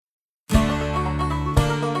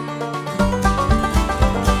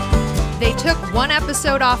They took one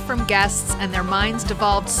episode off from guests, and their minds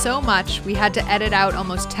devolved so much we had to edit out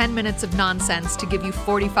almost 10 minutes of nonsense to give you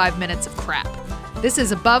 45 minutes of crap. This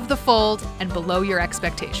is Above the Fold and below your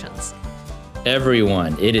expectations.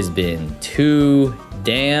 Everyone, it has been too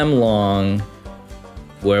damn long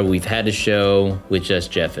where we've had a show with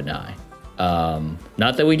just Jeff and I.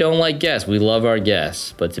 Not that we don't like guests, we love our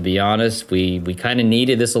guests, but to be honest, we kind of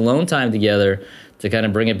needed this alone time together to kind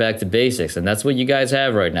of bring it back to basics, and that's what you guys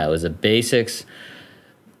have right now is a basics,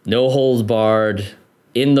 no holds barred,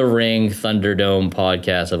 in the ring Thunderdome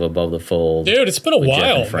podcast of Above the Fold. Dude, it's been a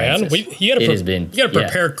while, man. You got to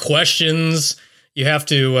prepare questions. You have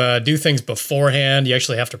to do things beforehand. You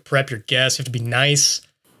actually have to prep your guests. You have to be nice.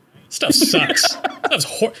 Stuff sucks.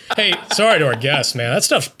 Hey, sorry to our guests, man. That's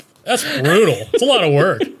brutal. It's a lot of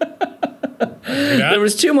work. There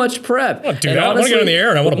was too much prep. I want to get on the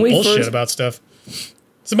air and I want to bullshit about stuff. This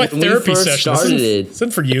is my therapy session. This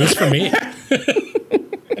isn't for you. It's for me.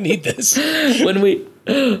 I need this. When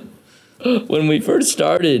we first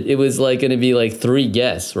started, it was like going to be like 3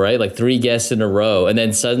 guests, right? Like 3 guests in a row, and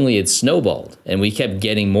then suddenly it snowballed, and we kept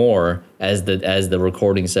getting more as the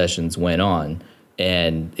recording sessions went on,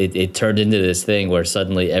 and it turned into this thing where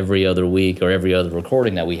suddenly every other week or every other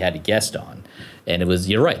recording that we had a guest on, and it was,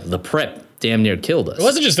 you're right, the prep damn near killed us. It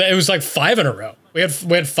wasn't just that; it was like 5 in a row. We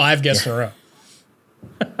had 5 guests in a row.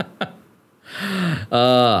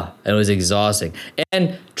 It was exhausting.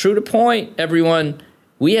 And true to point, everyone,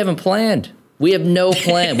 we haven't planned. We have no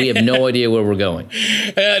plan. We have no idea where we're going.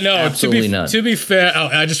 No, absolutely none. To be fair,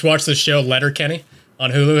 I just watched this show, Letterkenny,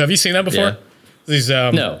 on Hulu. Have you seen that before?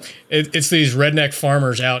 Yeah. No. It's these redneck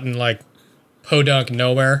farmers out in like Podunk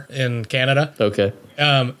nowhere in Canada. Okay.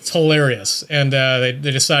 It's hilarious. And they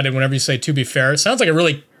decided whenever you say to be fair, it sounds like a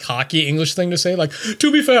really cocky English thing to say, like,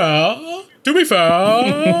 to be fair. To be fair.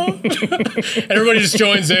 And everybody just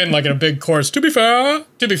joins in like in a big chorus. To be fair.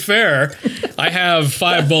 To be fair. I have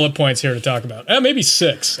 5 bullet points here to talk about. Maybe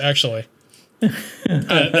 6, actually.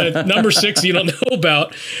 Number 6 you don't know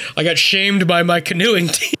about. I got shamed by my canoeing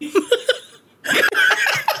team.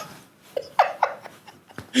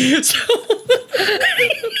 So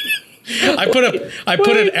I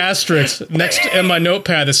put an asterisk next in my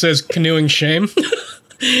notepad that says canoeing shame.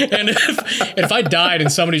 And if I died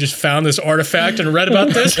and somebody just found this artifact and read about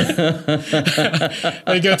this,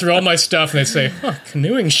 they go through all my stuff and they say,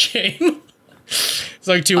 canoeing shame. It's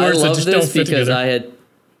like 2 words that just don't fit together.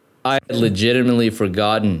 I had legitimately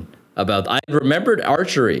forgotten about. I remembered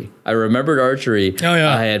archery. Oh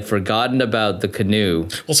yeah. I had forgotten about the canoe.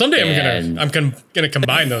 Well, someday I'm gonna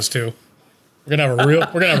combine those two. We're gonna have a real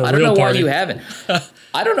party. I don't know why you haven't.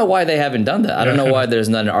 I don't know why they haven't done that. I don't know why there's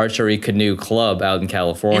not an archery canoe club out in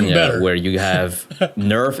California where you have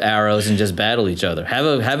Nerf arrows and just battle each other.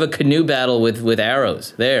 Have a canoe battle with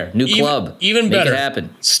arrows. Club. Even better. Make it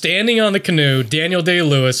happen. Standing on the canoe, Daniel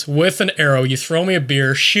Day-Lewis with an arrow. You throw me a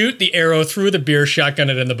beer, shoot the arrow through the beer, shotgun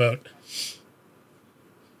it in the boat.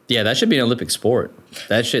 Yeah, that should be an Olympic sport.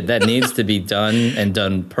 That needs to be done and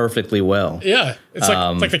done perfectly well. Yeah, it's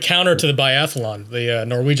like the counter to the biathlon, the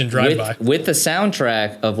Norwegian drive-by. With the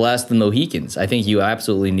soundtrack of Last of the Mohicans. I think you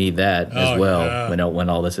absolutely need that as well when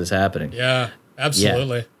all this is happening. Yeah,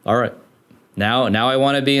 absolutely. Yeah. All right. Now I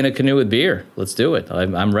want to be in a canoe with beer. Let's do it.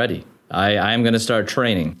 I'm ready. I am going to start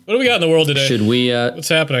training. What do we got in the world today? Should we? What's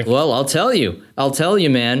happening? Well, I'll tell you,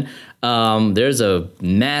 man. There's a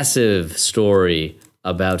massive story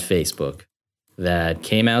about Facebook that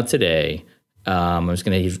came out today.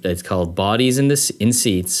 It's called Bodies in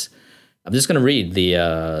Seats. I'm just going to read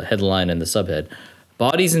the headline and the subhead.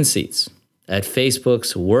 Bodies in Seats. At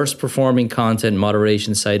Facebook's worst performing content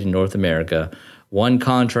moderation site in North America, one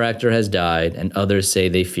contractor has died and others say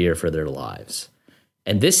they fear for their lives.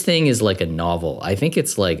 And this thing is like a novel. I think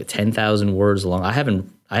it's like 10,000 words long. I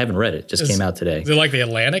haven't read it. It just came out today. Is it like The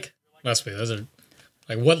Atlantic? Must be. Those are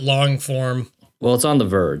like what long form? Well, it's on The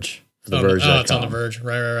Verge. Verge.com. It's on The Verge.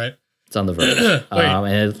 Right. It's on The Verge.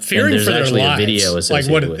 Fearing there's for their actually lives. A video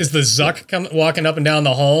associated like what with is the Zuck walking up and down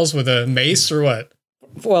the halls with a mace or what?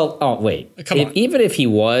 Well, wait. Come on. Even if he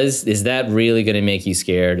was, is that really going to make you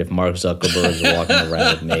scared if Mark Zuckerberg is walking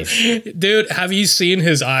around with mace? Dude, have you seen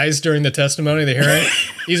his eyes during the testimony, the hearing?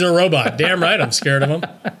 He's a robot. Damn right I'm scared of him.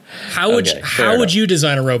 How would you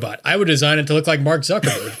design a robot? I would design it to look like Mark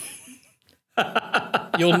Zuckerberg.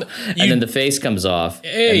 And then the face comes off.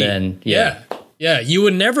 Hey, and then, yeah. You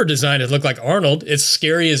would never design it to look like Arnold. It's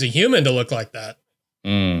scary as a human to look like that.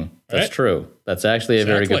 That's true. That's actually a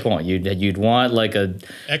very good point. You'd want like a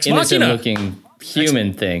innocent looking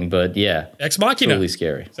human thing, but Ex Machina. Totally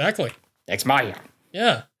scary. Exactly. Ex Machina.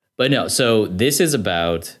 Yeah. But no, so this is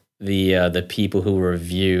about the people who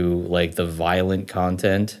review like the violent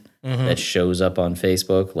content that shows up on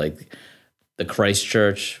Facebook, like the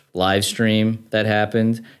Christchurch live stream that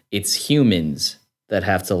happened, it's humans that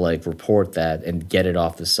have to like report that and get it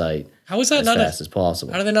off the site How is that as not fast as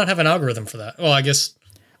possible. How do they not have an algorithm for that? Well, I guess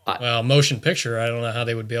motion picture. I don't know how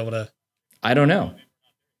they would be able to. I don't know.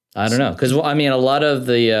 Because, well, I mean, a lot of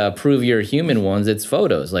the prove you're human ones, it's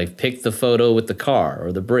photos. Like, pick the photo with the car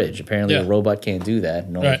or the bridge. Apparently, a robot can't do that,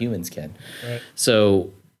 and only humans can. Right.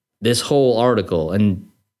 So, this whole article, and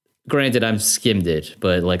granted, I've skimmed it,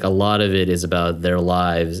 but, like, a lot of it is about their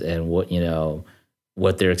lives and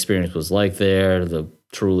what their experience was like there, the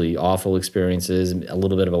truly awful experiences, a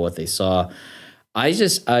little bit about what they saw. I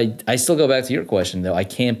still go back to your question, though. I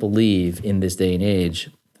can't believe in this day and age,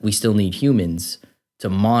 we still need humans to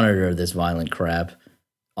monitor this violent crap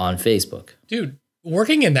on Facebook. Dude,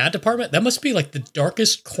 working in that department, that must be like the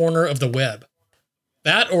darkest corner of the web.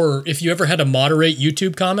 That, or if you ever had to moderate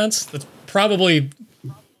YouTube comments, that's probably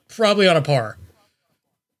on a par.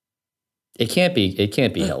 It can't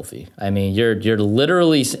be healthy. I mean, you're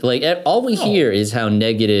literally like, all we hear is how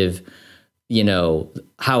negative,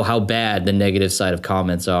 how bad the negative side of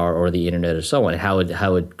comments are, or the internet, or so on, how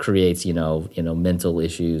it creates, mental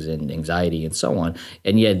issues and anxiety and so on.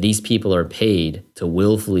 And yet these people are paid to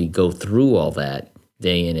willfully go through all that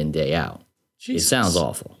day in and day out. Jesus. It sounds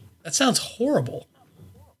awful. That sounds horrible.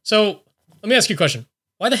 So let me ask you a question.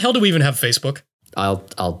 Why the hell do we even have Facebook? I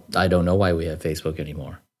don't know why we have Facebook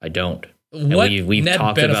anymore. I don't. What we've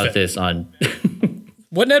talked about this on.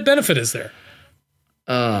 What net benefit is there?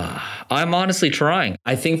 I'm honestly trying.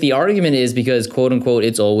 I think the argument is because, quote unquote,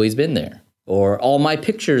 it's always been there, or all my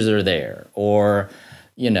pictures are there, or,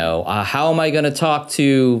 how am I going to talk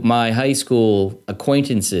to my high school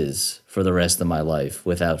acquaintances for the rest of my life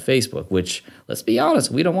without Facebook? Which, let's be honest,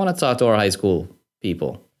 we don't want to talk to our high school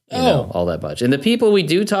people, all that much. And the people we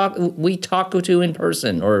talk to in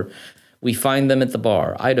person, or we find them at the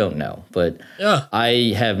bar. I don't know, but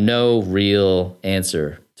I have no real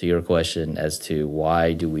answer to your question as to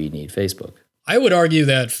why do we need Facebook. I would argue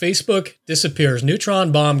that Facebook disappears,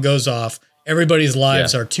 neutron bomb goes off, everybody's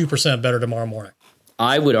lives are 2% better tomorrow morning.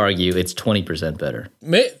 I would argue it's 20% better.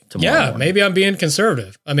 Morning. Maybe I'm being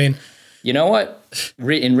conservative. I mean, you know what?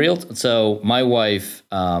 So my wife,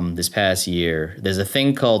 this past year, there's a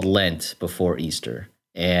thing called Lent before Easter.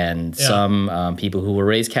 And some people who were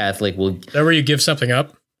raised Catholic will... Is that where you give something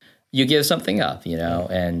up? You give something up,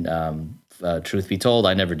 and truth be told,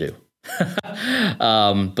 I never do.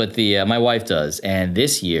 But my wife does. And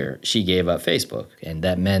this year, she gave up Facebook. And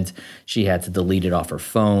that meant she had to delete it off her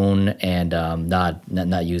phone and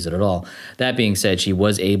not use it at all. That being said, she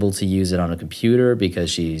was able to use it on a computer because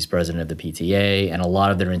she's president of the PTA. And a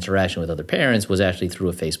lot of their interaction with other parents was actually through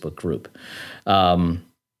a Facebook group.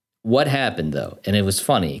 What happened, though, and it was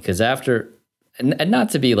funny, because after, and not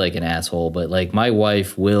to be like an asshole, but like my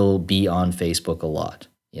wife will be on Facebook a lot,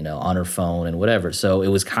 on her phone and whatever. So it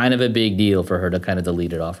was kind of a big deal for her to kind of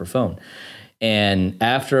delete it off her phone. And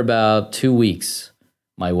after about 2 weeks,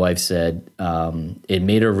 my wife said it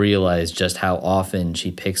made her realize just how often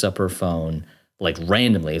she picks up her phone, like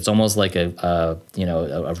randomly. It's almost like just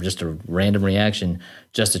a random reaction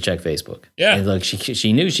just to check Facebook. Yeah. And like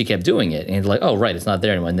she knew she kept doing it, and like, oh right, it's not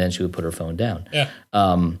there anymore. And then she would put her phone down. Yeah.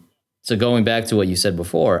 So going back to what you said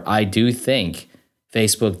before, I do think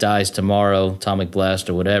Facebook dies tomorrow, atomic blast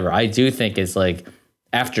or whatever. I do think it's like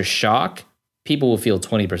after shock, people will feel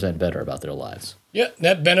 20% better about their lives. Yeah,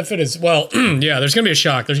 net benefit is, well, there's going to be a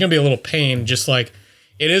shock. There's going to be a little pain, just like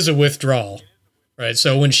it is a withdrawal. Right.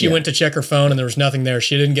 So when she went to check her phone and there was nothing there,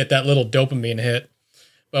 she didn't get that little dopamine hit.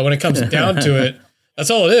 But when it comes down to it,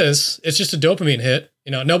 that's all it is. It's just a dopamine hit.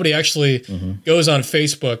 Nobody actually goes on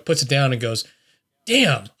Facebook, puts it down and goes,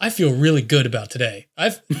 damn, I feel really good about today.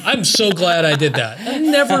 I'm so glad I did that.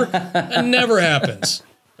 That never happens.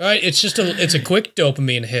 Right. It's just it's a quick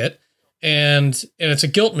dopamine hit, and it's a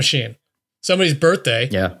guilt machine. Somebody's birthday,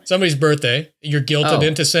 you're guilted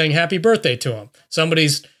into saying happy birthday to them.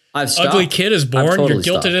 Somebody's ugly kid is born, totally you're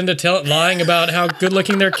guilted into lying about how good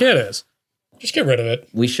looking their kid is. Just get rid of it.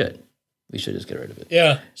 We should just get rid of it.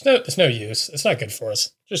 Yeah, it's no use. It's not good for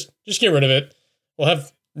us. Just get rid of it. We'll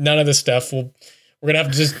have none of this stuff. We're gonna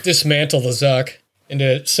have to just dismantle the Zuck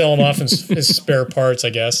and sell him off in his spare parts, I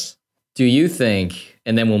guess. Do you think?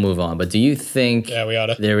 And then we'll move on. But do you think? Yeah, we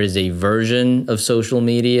oughta. There is a version of social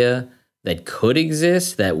media that could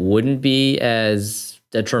exist that wouldn't be as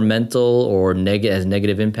detrimental or as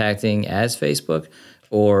negative impacting as Facebook,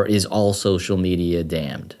 or is all social media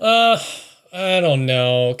damned? I don't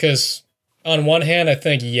know, because on one hand, I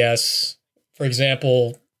think yes. For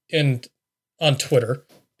example, on Twitter,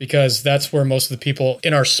 because that's where most of the people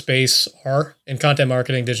in our space are, in content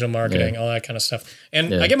marketing, digital marketing, all that kind of stuff.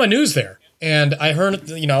 And I get my news there. And I heard,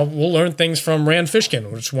 we'll learn things from Rand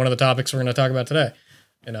Fishkin, which is one of the topics we're going to talk about today.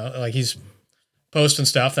 Like he's posting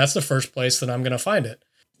stuff. That's the first place that I'm going to find it.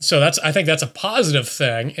 So I think that's a positive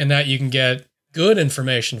thing in that you can get good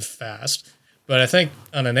information fast. But I think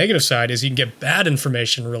on the negative side is you can get bad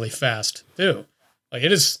information really fast too. Like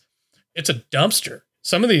it's a dumpster.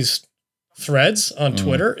 Some of these threads on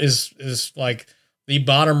Twitter is like the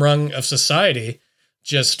bottom rung of society,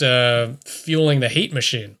 just fueling the hate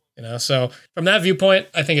machine. So from that viewpoint,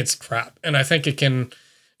 I think it's crap. And I think it can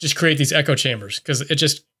just create these echo chambers because it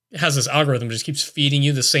just has this algorithm that just keeps feeding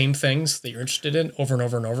you the same things that you're interested in over and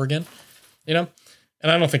over and over again, And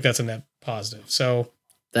I don't think that's a net positive. So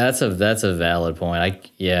that's a valid point.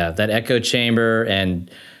 That echo chamber and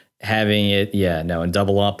having it, and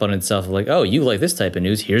double up on itself. Like, oh, you like this type of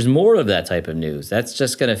news. Here's more of that type of news. That's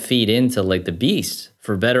just going to feed into like the beast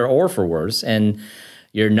for better or for worse. And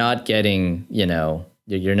you're not getting,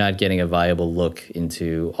 you're not getting a viable look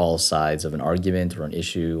into all sides of an argument or an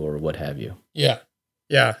issue or what have you.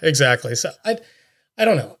 Yeah, exactly. So I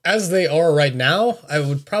don't know. As they are right now, I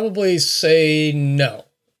would probably say no.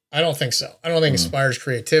 I don't think so. I don't think it inspires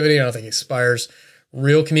creativity. I don't think it inspires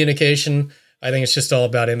real communication. I think it's just all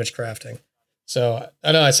about image crafting. So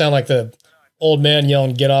I know I sound like the old man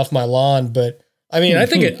yelling, "Get off my lawn," but I mean, I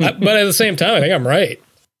think but at the same time, I think I'm right.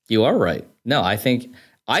 You are right. No, I think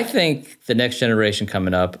the next generation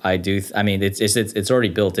coming up, it's already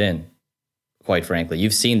built in, quite frankly.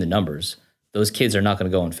 You've seen the numbers. Those kids are not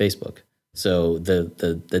going to go on Facebook. So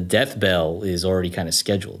the death bell is already kind of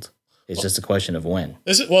scheduled. It's just a question of when.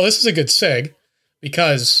 This is a good seg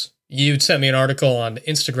because you sent me an article on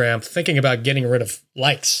Instagram thinking about getting rid of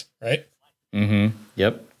likes, right? Mm-hmm.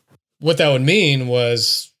 Yep. What that would mean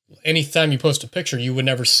was anytime you post a picture, you would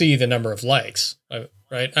never see the number of likes,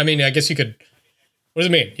 right? I mean, I guess you could. What does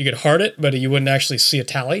it mean? You could heart it, but you wouldn't actually see a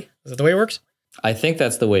tally. Is that the way it works? I think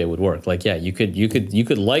that's the way it would work. Like, you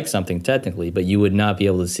could like something technically, but you would not be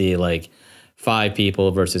able to see like 5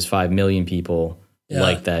 people versus 5 million people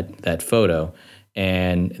like that photo.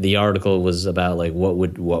 And the article was about like what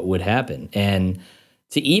would happen, and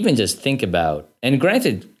to even just think about. And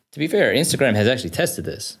granted, to be fair, Instagram has actually tested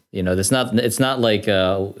this. It's not like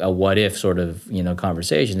a what if sort of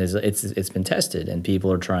conversation. It's been tested and people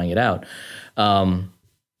are trying it out.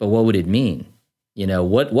 But what would it mean?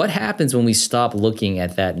 What happens when we stop looking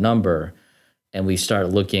at that number and we start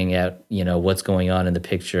looking at, what's going on in the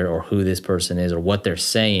picture or who this person is or what they're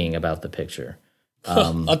saying about the picture?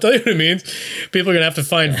 I'll tell you what it means. People are going to have to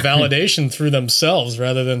find validation through themselves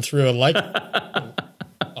rather than through a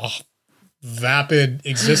vapid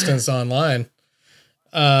existence online.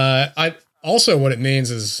 What it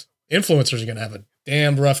means is influencers are going to have a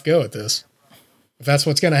damn rough go at this. If that's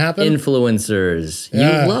what's going to happen. Influencers.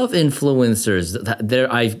 Yeah. You love influencers.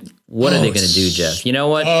 What are they going to do, Jeff? You know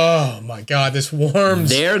what? Oh my God, this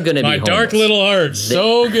warms They're going to be my dark little heart.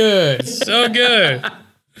 So good. So good.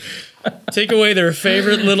 Take away their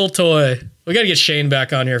favorite little toy. We got to get Shane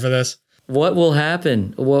back on here for this. What will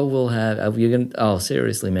happen? What will happen?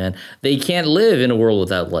 Seriously, man. They can't live in a world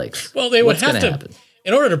without likes. Well, they would have to, happen?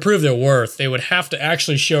 In order to prove their worth, they would have to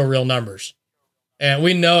actually show real numbers. And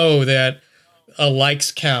we know that a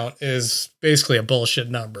likes count is basically a bullshit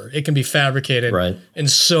number. It can be fabricated in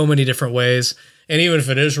so many different ways. And even if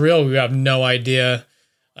it is real, we have no idea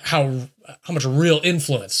how much real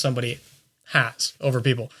influence somebody has over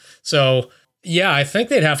people. So, I think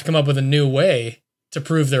they'd have to come up with a new way to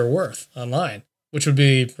prove their worth online, which would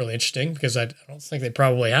be really interesting because I don't think they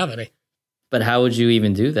probably have any. But how would you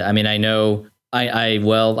even do that? I mean, I know,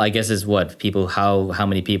 I guess it's what people, how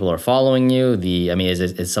many people are following you.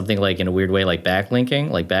 Is something like in a weird way, like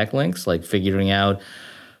backlinks, like figuring out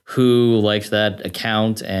who likes that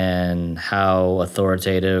account and how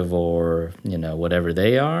authoritative or, whatever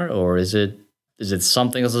they are, or is it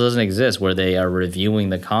something else that doesn't exist where they are reviewing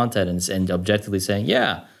the content and objectively saying,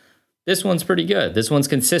 yeah, this one's pretty good. This one's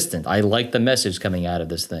consistent. I like the message coming out of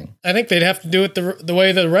this thing. I think they'd have to do it the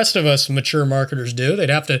way the rest of us mature marketers do. They'd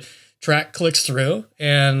have to track clicks through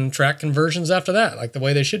and track conversions after that, like the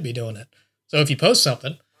way they should be doing it. So if you post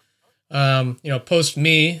something, post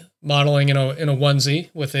me modeling in a onesie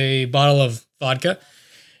with a bottle of vodka,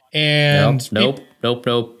 and nope.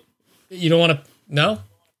 You don't want to? No.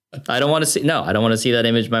 I don't want to see. No, I don't want to see that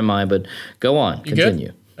image in my mind. But go on,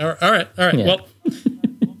 continue. Good? All right. Yeah. Well,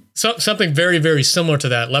 something very, very similar to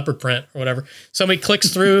that, leopard print or whatever. Somebody clicks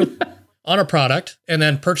through on a product and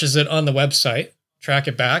then purchases it on the website, track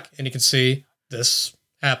it back, and you can see this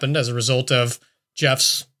happened as a result of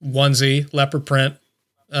Jeff's onesie leopard print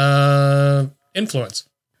influence.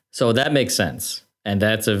 So that makes sense. And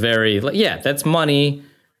that's that's money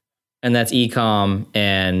and that's e-com.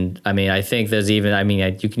 And I mean, I think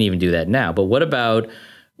you can even do that now. But what about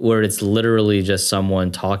where it's literally just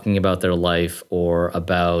someone talking about their life or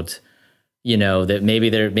about, that maybe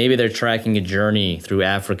they're tracking a journey through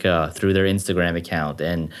Africa through their Instagram account,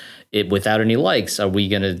 and it without any likes, are we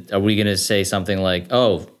gonna say something like,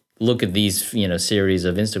 oh, look at these, series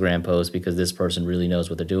of Instagram posts because this person really knows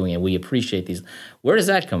what they're doing and we appreciate these. Where does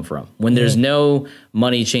that come from? When there's no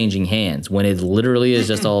money changing hands, when it literally is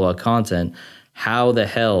just all about content, how the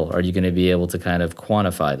hell are you going to be able to kind of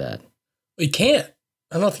quantify that? You can't.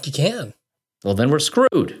 I don't think you can. Well, then we're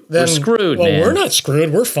screwed. We're screwed, man. Well, we're not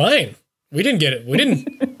screwed. We're fine. We didn't get it. We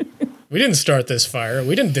didn't start this fire.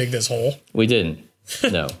 We didn't dig this hole. We didn't.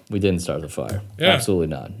 No, we didn't start the fire. Yeah. Absolutely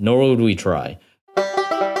not. Nor would we try.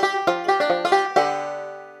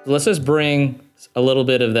 Let's just bring a little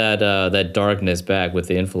bit of that darkness back with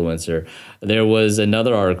the influencer. There was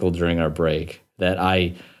another article during our break that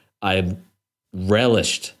I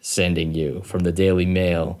relished sending you from the Daily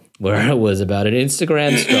Mail, where it was about an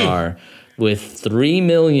Instagram star with 3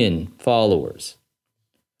 million followers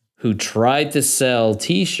who tried to sell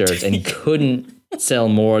T-shirts and couldn't sell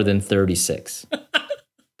more than 36.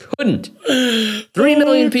 Couldn't. 3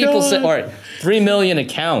 million people said, all right, 3 million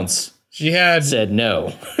accounts. She had said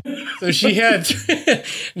no. So she had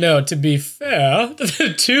no. To be fair,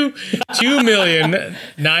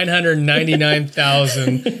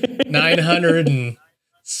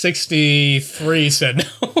 2,999,963 said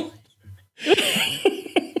no.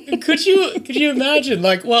 Could you imagine?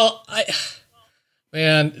 Like, well,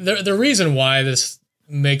 the reason why this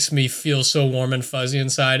makes me feel so warm and fuzzy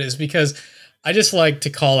inside is because I just like to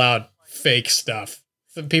call out fake stuff,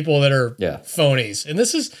 the people that are phonies, and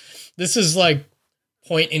this is like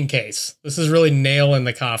point in case. This is really nail in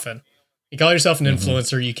the coffin. You call yourself an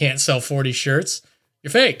influencer, you can't sell 40 shirts,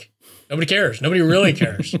 you're fake. Nobody cares. Nobody really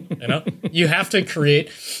cares. You have to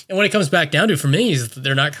create. And what it comes back down to for me is that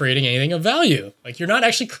they're not creating anything of value. Like, you're not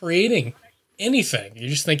actually creating anything. You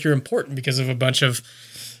just think you're important because of a bunch of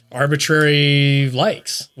arbitrary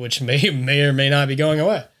likes, which may or may not be going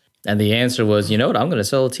away. And the answer was, you know what? I'm going to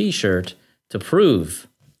sell a T-shirt to prove,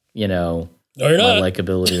 no, you're my not.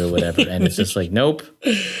 likability or whatever. And it's just like, nope,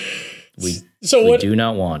 we do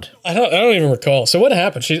not want. I don't even recall. So what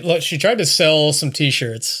happened? She tried to sell some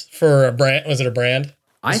T-shirts for a brand. Was it a brand?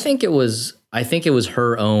 I think it was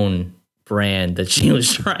her own brand that she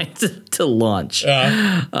was trying to launch.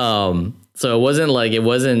 So it wasn't like a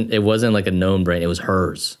known brand. It was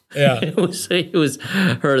hers. Yeah. It was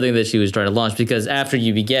her thing that she was trying to launch, because after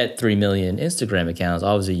you get 3 million Instagram accounts,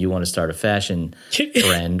 obviously you want to start a fashion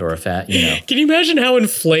trend or Can you imagine how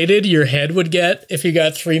inflated your head would get if you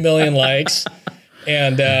got 3 million likes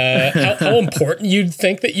and how important you'd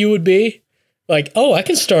think that you would be? Like, oh, I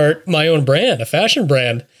can start my own brand, a fashion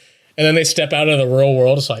brand. And then they step out of the real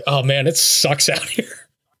world. It's like, oh man, it sucks out here.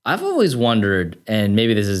 I've always wondered, and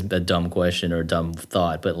maybe this is a dumb question or a dumb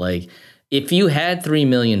thought, but like, if you had 3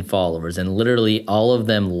 million followers and literally all of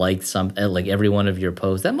them liked like every one of your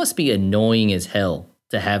posts, that must be annoying as hell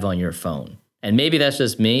to have on your phone. And maybe that's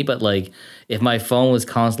just me, but like, if my phone was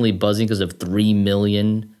constantly buzzing because of 3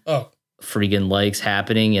 million freaking likes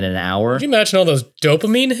happening in an hour. Can you imagine all those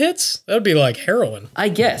dopamine hits? That would be like heroin. I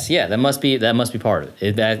guess, yeah, that must be part of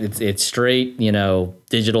it. It's straight,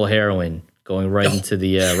 digital heroin. Going right into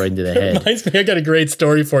the head. Reminds me, I got a great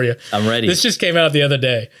story for you. I'm ready. This just came out the other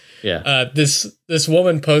day. Yeah. This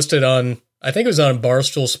woman posted on, I think it was on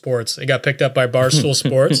Barstool Sports. It got picked up by Barstool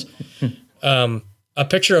Sports. A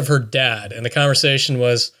picture of her dad, and the conversation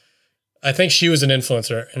was, I think she was an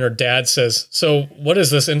influencer, and her dad says, "So what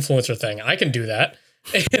is this influencer thing? I can do that."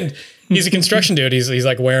 And he's a construction dude. He's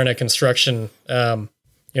like wearing a construction,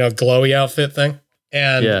 glowy outfit thing.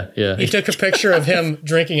 And he took a picture of him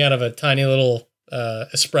drinking out of a tiny little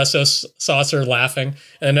espresso saucer laughing,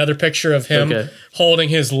 and another picture of him holding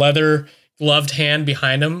his leather gloved hand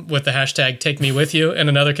behind him with the hashtag "Take Me With You," and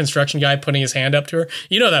another construction guy putting his hand up to her.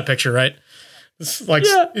 You know that picture, right? It's like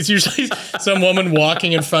it's usually some woman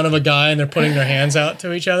walking in front of a guy and they're putting their hands out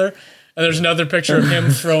to each other. And there's another picture of him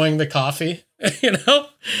throwing the coffee, And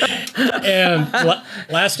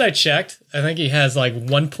last I checked, I think he has like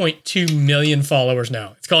 1.2 million followers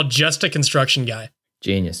now. It's called Just a Construction Guy.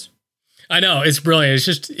 Genius. I know, it's brilliant.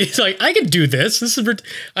 It's like, I can do this.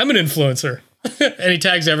 I'm an influencer. And he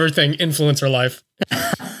tags everything influencer life.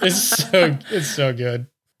 It's so good.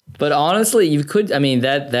 But honestly, you could,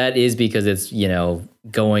 that is because it's,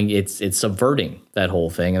 it's subverting that whole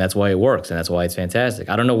thing, and that's why it works, and that's why it's fantastic.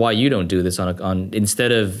 I don't know why you don't do this on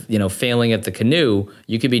instead of failing at the canoe,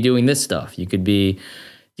 you could be doing this stuff. You could be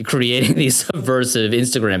creating these subversive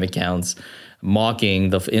Instagram accounts mocking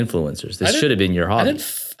the influencers. This should have been your hobby.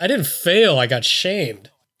 I didn't fail. I got shamed.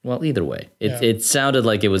 Well, either way, it sounded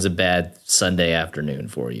like it was a bad Sunday afternoon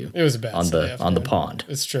for you. It was a bad Sunday on the pond.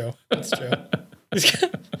 It's true. It's true.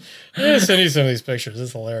 I'm gonna send you some of these pictures.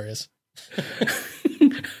 It's hilarious.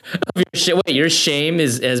 Wait, your shame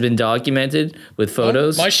has been documented with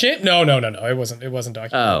photos? My shame? No. It wasn't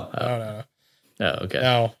documented. No. Oh, okay.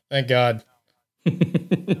 No, thank God.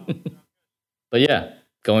 But yeah,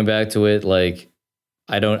 going back to it, like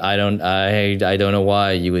I don't know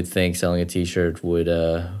why you would think selling a T-shirt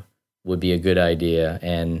would be a good idea,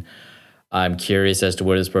 and I'm curious as to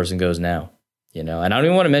where this person goes now. And I don't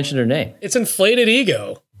even want to mention her name. It's inflated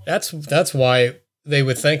ego. That's why they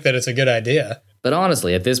would think that it's a good idea. But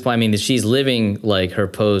honestly, at this point, I mean, she's living like her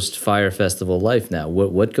post Fire Festival life now.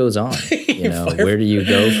 What goes on? Where do you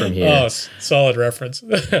go from here? Oh, solid reference.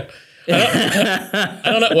 I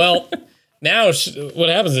don't know. Well, now what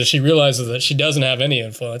happens is she realizes that she doesn't have any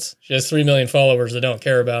influence. She has 3 million followers that don't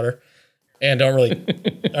care about her and aren't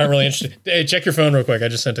really interested. Hey, check your phone real quick. I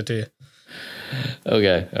just sent it to you.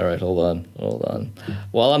 Okay. All right. Hold on.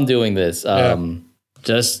 While I'm doing this,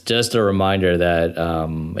 just a reminder that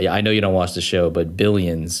I know you don't watch the show, but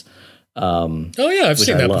Billions. Oh yeah, I've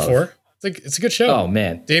seen that before. It's a good show. Oh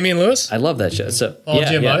man, Damian Lewis. I love that show. So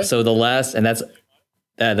GMI? So the last, and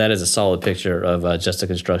that is a solid picture of just a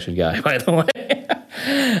construction guy, by the way.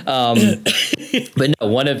 But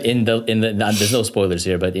no, there's no spoilers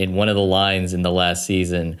here, but in one of the lines in the last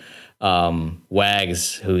season,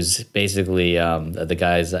 Wags, who's basically the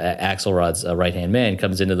guy's Axelrod's right-hand man,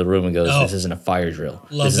 comes into the room and goes, "This isn't a fire drill.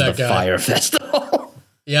 This is the Fire Festival."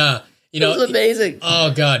 Yeah. It was amazing.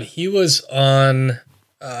 Oh, God. He was on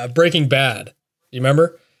Breaking Bad. You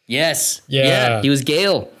remember? Yes. Yeah. He was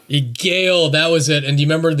Gale. Gale, that was it. And do you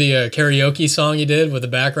remember the karaoke song he did with the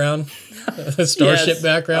background? The Starship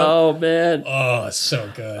background? Oh, man. Oh,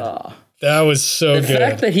 so good. That was so good. The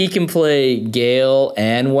fact that he can play Gale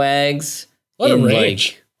and Wags. What a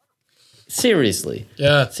range. Seriously.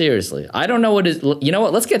 Yeah. Seriously. I don't know what is. You know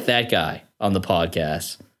what? Let's get that guy on the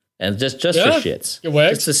podcast. And just for shits.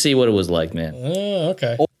 Just to see what it was like, man. Oh,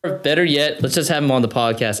 okay. Or better yet, let's just have him on the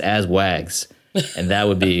podcast as Wags. And that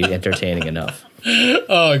would be entertaining enough.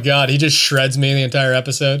 Oh, God. He just shreds me the entire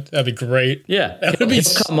episode. That'd be great. Yeah. He'll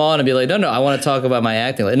come on and be like, no, I want to talk about my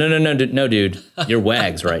acting. Like, no, dude. You're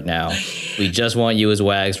Wags right now. We just want you as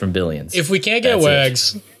Wags from Billions. If we can't get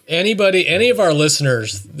Wags, any of our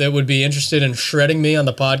listeners that would be interested in shredding me on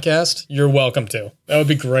the podcast, you're welcome to. That would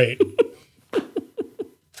be great.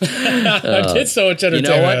 I did so much entertainment. You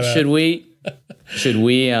know what? Should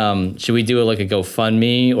we do like a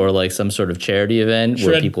GoFundMe or like some sort of charity event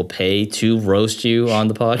where people pay to roast you on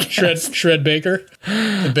the podcast? Shred Baker,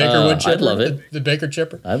 the Baker wood chipper. I'd love it. The Baker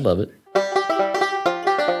chipper. I'd love it.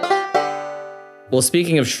 Well,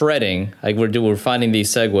 speaking of shredding, we're finding these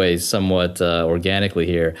segues somewhat organically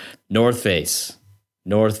here. North Face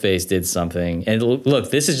did something, and look,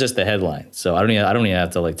 this is just the headline, so I don't even have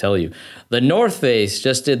to like tell you. The North Face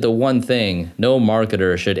just did the one thing no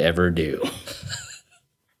marketer should ever do.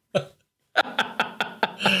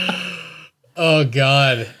 Oh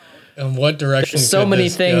God! In what direction? There's so many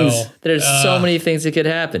things. There's so many things that could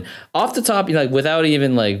happen. Off the top, without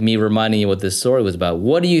even like me reminding you what this story was about,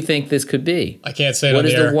 what do you think this could be? I can't say it on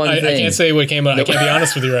the air. I can't say what came out. I can't be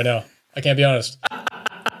honest with you right now. I can't be honest.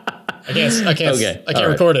 I can't. Okay. I can't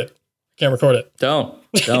record it. Can't record it. Don't.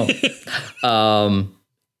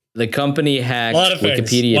 The company hacked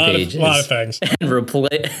Wikipedia pages. A lot of things.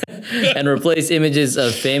 And replace images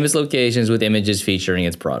of famous locations with images featuring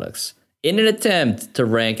its products in an attempt to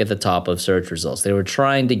rank at the top of search results. They were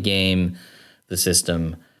trying to game the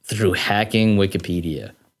system through hacking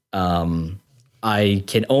Wikipedia. I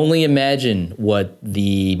can only imagine what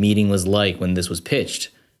the meeting was like when this was pitched.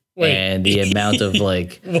 And the amount of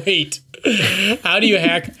like... Wait. How do you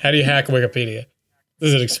hack Wikipedia?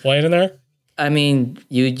 Does it explain in there? I mean,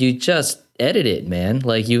 you just edit it, man.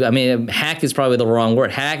 Hack is probably the wrong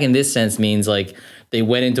word. Hack in this sense means like they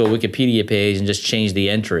went into a Wikipedia page and just changed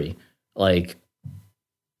the entry. Like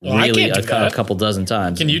really a couple dozen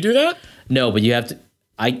times. Can you do that? No, but you have to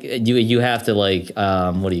you have to like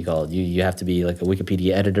what do you call it? You have to be like a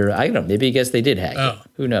Wikipedia editor. I don't know, maybe I guess they did hack it.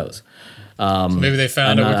 Who knows? So maybe they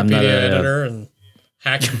found a Wikipedia editor and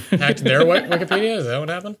hacked their Wikipedia? Is that what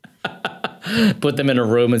happened? Put them in a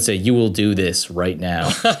room and say, "You will do this right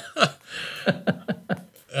now."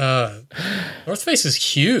 Or North Face is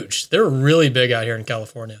huge. They're really big out here in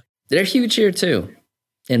California. They're huge here too,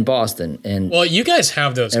 in Boston. And well, you guys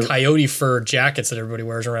have those coyote fur jackets that everybody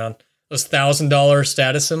wears around. Those $1,000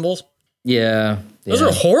 status symbols. Yeah, those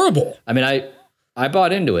are horrible. I mean, I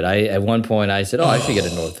bought into it. At one point I said, I should get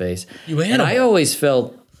a North Face. And I always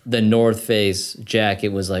felt the North Face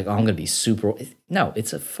jacket was like, I'm gonna be super. No,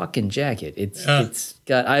 it's a fucking jacket. It's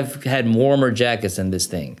got. I've had warmer jackets than this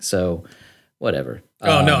thing. So whatever.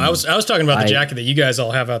 Oh no, I was talking about the jacket that you guys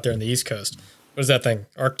all have out there on the East Coast. What is that thing?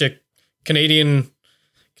 Arctic, Canadian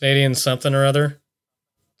something or other.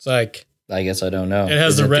 It's like, I guess I don't know. It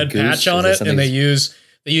has the red patch on it, and they use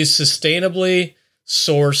responsibly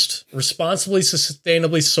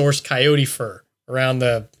sustainably sourced coyote fur around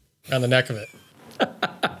the neck of it.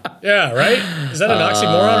 Yeah, right? Is that an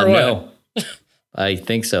oxymoron or what? No. I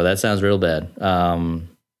think so. That sounds real bad.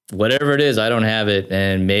 Whatever it is, I don't have it,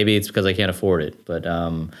 and maybe it's because I can't afford it. But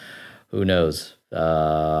who knows?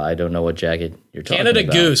 I don't know what jacket you're talking about.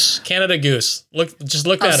 Canada Goose. Look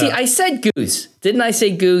that up. See, I said goose. Didn't I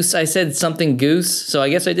say goose? I said something goose. So I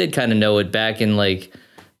guess I did kind of know it back in my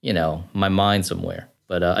mind somewhere.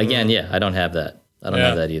 But again, yeah, I don't have that. I don't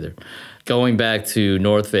have that either. Going back to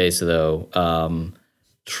North Face, though,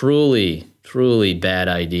 truly, truly bad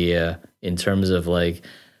idea in terms of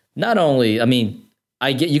not only, I mean,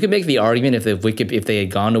 you could make the argument if they had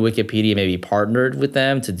gone to Wikipedia, maybe partnered with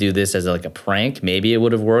them to do this as a prank, maybe it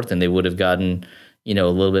would have worked and they would have gotten, a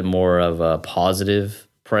little bit more of a positive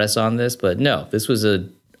press on this. But no, this was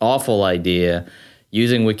an awful idea.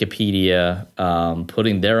 Using Wikipedia,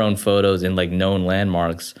 putting their own photos in known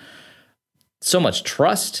landmarks. So much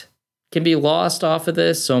trust can be lost off of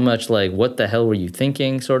this. So much what the hell were you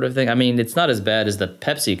thinking sort of thing. I mean, it's not as bad as the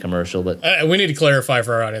Pepsi commercial, but we need to clarify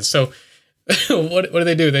for our audience. So what did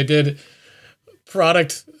they do? They did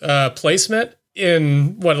product placement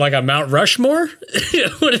in a Mount Rushmore?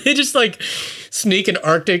 Did they just sneak an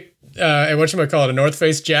Arctic and a North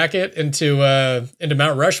Face jacket into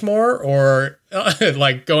Mount Rushmore, or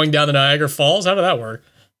going down the Niagara Falls? How did that work?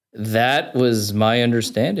 That was my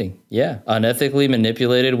understanding. Yeah. Unethically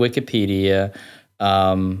manipulated Wikipedia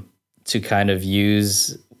to kind of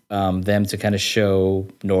use them to kind of show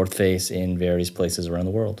North Face in various places around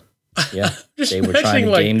the world. Yeah. They were trying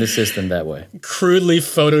to game the system that way. Crudely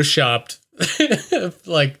photoshopped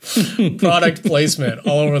product placement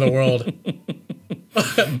all over the world.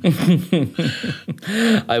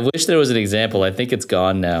 I wish there was an example. I think it's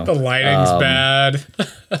gone now. The lighting's bad.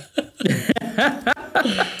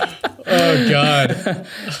 Oh, God.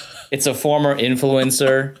 It's a former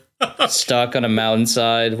influencer stuck on a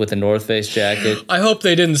mountainside with a North Face jacket. I hope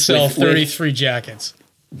they didn't sell 33 jackets.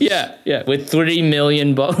 Yeah, with 3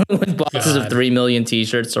 million with boxes of 3 million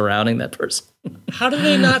T-shirts surrounding that person. How do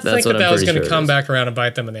they not think that was going to come back around and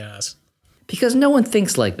bite them in the ass? Because no one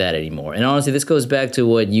thinks like that anymore. And honestly, this goes back to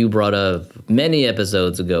what you brought up many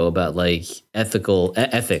episodes ago about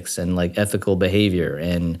ethics and ethical behavior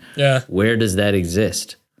and where does that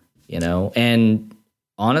exist? And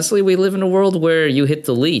honestly, we live in a world where you hit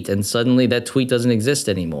delete and suddenly that tweet doesn't exist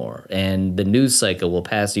anymore. And the news cycle will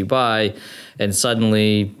pass you by and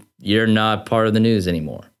suddenly you're not part of the news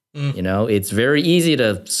anymore. It's very easy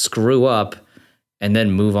to screw up and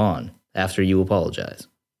then move on after you apologize.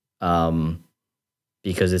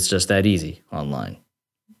 Because it's just that easy online.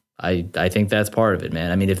 I think that's part of it,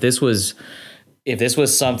 man. I mean, if this was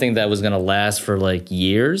something that was going to last for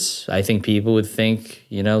years, I think people would think,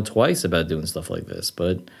 twice about doing stuff like this.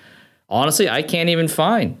 But honestly, I can't even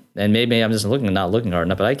find, and maybe I'm just not looking hard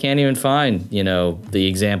enough, but I can't even find, the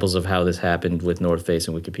examples of how this happened with North Face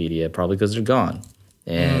and Wikipedia, probably because they're gone.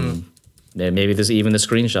 And maybe even the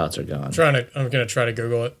screenshots are gone. I'm going to try to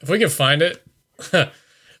Google it. If we can find it, I'm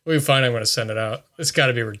going to send it out. It's got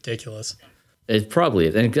to be ridiculous. It probably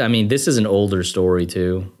is. And I mean, this is an older story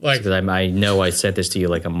too. Because I know I sent this to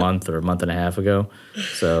you a month or a month and a half ago.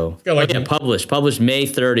 So published May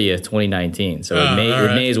 30th, 2019. So it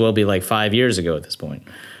may as well be 5 years ago at this point.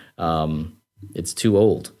 It's too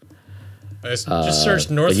old. I just searched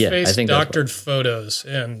North Face doctored photos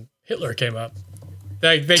and Hitler came up.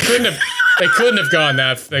 They couldn't have gone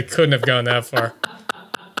that far.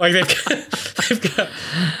 They've got,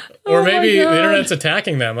 or maybe the internet's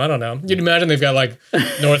attacking them. I don't know. You'd imagine they've got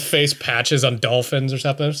North Face patches on dolphins or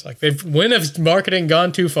something. It's when has marketing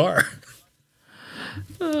gone too far?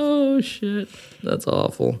 Oh shit, that's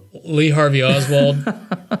awful. Lee Harvey Oswald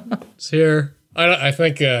is here. I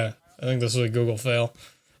think this was a Google fail.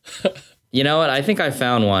 You know what? I think I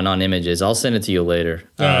found one on images. I'll send it to you later.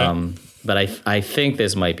 but I think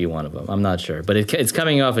this might be one of them. I'm not sure, but it's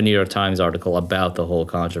coming off a New York Times article about the whole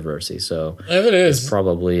controversy. So if it is, it's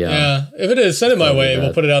probably if it is, send it my way. that.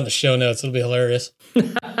 We'll put it out in the show notes. It'll be hilarious.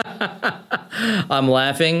 I'm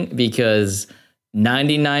laughing because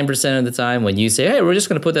 99% of the time when you say, "Hey, we're just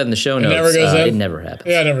going to put that in the show notes," never goes in? it never happens.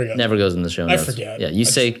 Yeah, it never goes. Never goes in the show notes. I forget. Yeah, you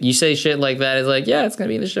say shit like that. It's like, yeah, it's going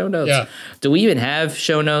to be in the show notes. Yeah. Do we even have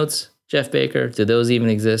show notes, Jeff Baker? Do those even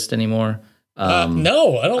exist anymore?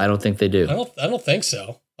 No, I don't. I don't think they do. I don't think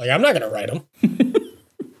so. Like, I'm not going to write them.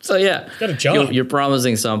 So yeah, Got a job. You're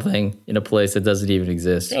promising something in a place that doesn't even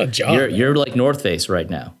exist. Got a job, You're like North Face right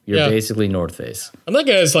now. You're basically North Face. I'm that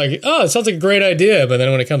guy's like, oh, it sounds like a great idea, but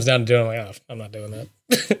then when it comes down to doing it, I'm like, oh, I'm not doing that.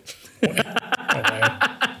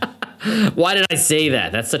 Why did I say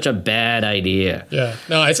that? That's such a bad idea. Yeah.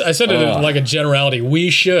 No, I said it in like a generality. We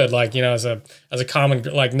should, like, you know, as a common,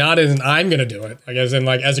 like, not as in I'm going to do it. Like, as in,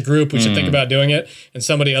 like, as a group, we should think about doing it, and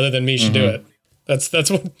somebody other than me should do it. That's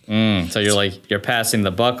what. So you're passing the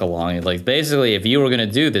buck along. Like, basically, if you were going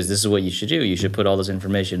to do this is what you should do. You should put all this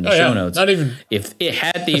information in the show notes. Not even if it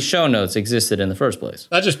had these show notes existed in the first place.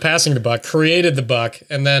 not just passing the buck, created the buck,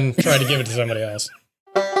 and then tried to give it to somebody else.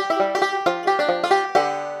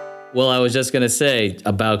 Well, I was just going to say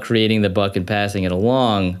about creating the buck and passing it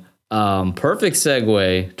along. Perfect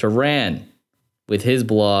segue to Rand with his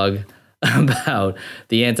blog about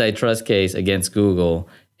the antitrust case against Google.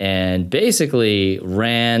 And basically,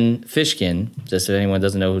 Rand Fishkin, just if anyone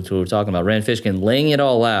doesn't know who we're talking about, Rand Fishkin laying it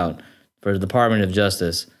all out for the Department of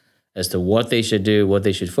Justice as to what they should do, what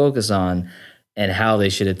they should focus on, and how they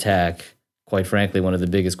should attack, quite frankly, one of the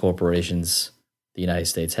biggest corporations the United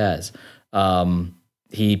States has.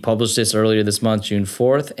 He published this earlier this month, June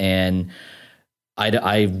 4th, and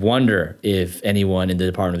I wonder if anyone in the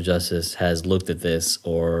Department of Justice has looked at this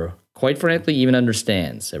or, quite frankly, even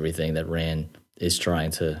understands everything that Rand is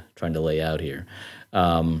trying to lay out here.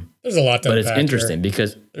 There's a lot to but it's unpack interesting here.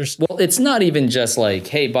 because, well, it's not even just like,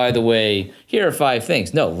 hey, by the way, here are 5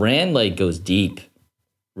 things. No, Rand like goes deep.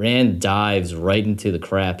 Rand dives right into the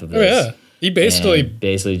crap of this. Oh, yeah. He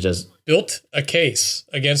basically just built a case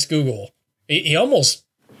against Google. He almost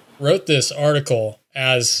wrote this article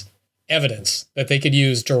as evidence that they could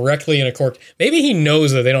use directly in a court. Maybe he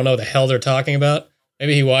knows that they don't know the hell they're talking about.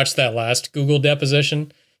 Maybe he watched that last Google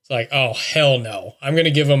deposition. It's like, oh, hell no. I'm going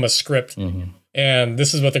to give them a script, and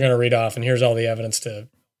this is what they're going to read off, and here's all the evidence to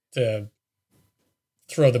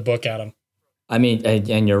throw the book at them. I mean,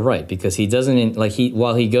 and you're right, because he doesn't, like,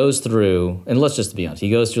 while he goes through, and let's just be honest, he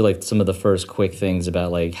goes through, like, some of the first quick things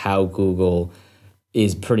about, like, how Google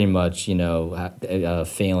is pretty much, you know,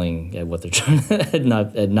 failing at what they're trying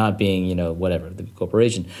at not being, you know, whatever, the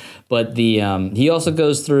corporation. But he also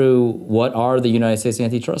goes through what are the United States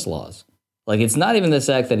antitrust laws. Like, it's not even the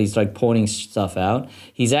fact that he's, like, pointing stuff out.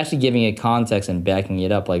 He's actually giving it context and backing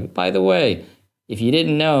it up. Like, by the way, if you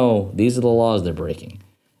didn't know, these are the laws they're breaking.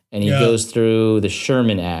 And he goes through the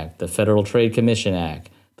Sherman Act, the Federal Trade Commission Act,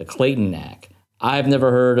 the Clayton Act. I've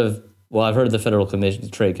never heard of, well, I've heard of the Federal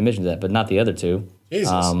Trade Commission Act, but not the other two. Jesus,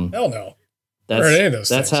 hell no. That's, heard any of those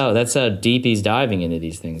that's things. that's how deep he's diving into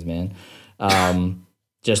these things, man.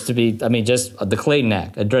 Just the Clayton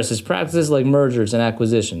Act addresses practices like mergers and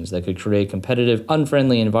acquisitions that could create competitive,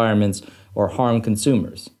 unfriendly environments or harm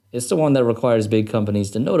consumers. It's the one that requires big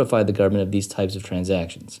companies to notify the government of these types of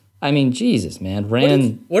transactions. I mean, Jesus, man.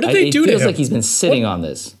 Rand, what did they do to him? It feels like he's been sitting on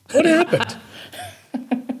this. What happened?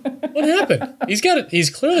 What happened? He's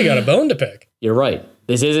clearly got a bone to pick. You're right.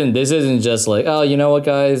 This isn't just like, oh, you know what,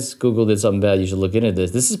 guys? Google did something bad. You should look into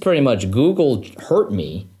this. This is pretty much Google hurt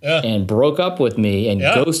me and broke up with me and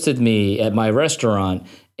ghosted me at my restaurant,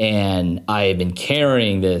 and I have been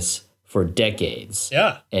carrying this for decades.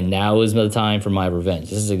 Yeah. And now is the time for my revenge.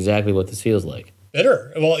 This is exactly what this feels like.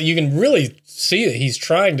 Bitter. Well, you can really see that he's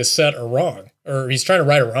trying to set a wrong, or he's trying to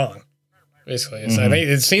right a wrong, basically. I think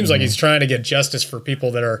it seems like he's trying to get justice for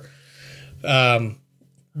people that are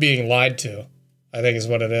being lied to, I think is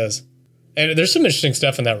what it is. And there's some interesting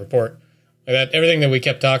stuff in that report. That everything that we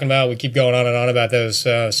kept talking about, we keep going on and on about those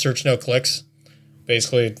search no clicks.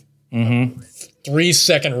 Basically,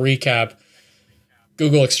 3-second recap.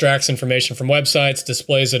 Google extracts information from websites,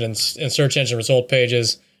 displays it in search engine result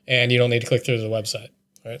pages, and you don't need to click through to the website.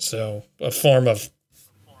 Right? So a form of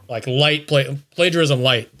like light plagiarism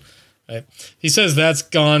light. Right? He says that's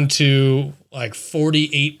gone to like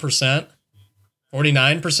 48%,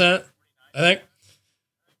 49%, I think.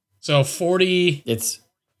 So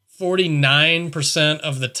 49%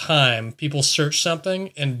 of the time people search something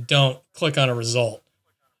and don't click on a result.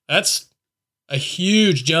 That's a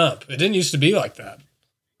huge jump. It didn't used to be like that.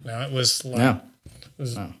 No, it was like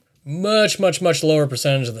much, much, much lower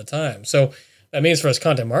percentage of the time. So that means for us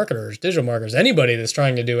content marketers, digital marketers, anybody that's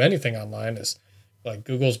trying to do anything online is like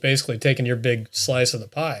Google's basically taking your big slice of the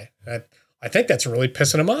pie. I think that's really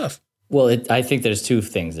pissing them off. Well, I think there's two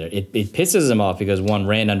things there. It pisses them off because, one,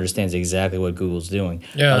 Rand understands exactly what Google's doing.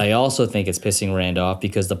 Yeah. But I also think it's pissing Rand off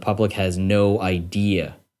because the public has no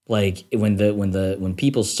idea. Like when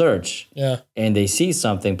people search and they see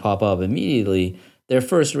something pop up immediately, their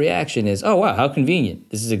first reaction is, "Oh wow, how convenient!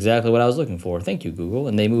 This is exactly what I was looking for. Thank you, Google,"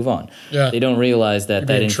 and they move on. Yeah. They don't realize that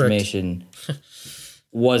You're information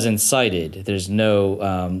wasn't cited. There's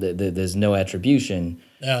no there's no attribution.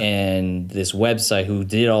 Yeah. And this website who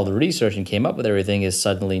did all the research and came up with everything is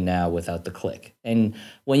suddenly now without the click. And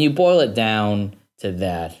when you boil it down to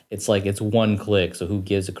that, it's like it's one click, so who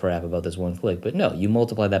gives a crap about this one click? But no, you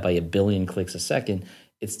multiply that by 1 billion clicks a second,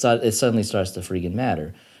 it suddenly starts to freaking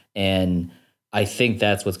matter. And I think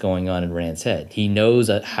that's what's going on in Rand's head. He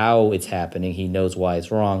knows how it's happening, he knows why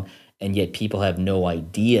it's wrong, and yet people have no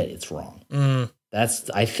idea it's wrong.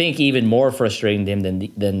 That's, I think, even more frustrating to him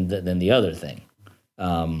than the other thing.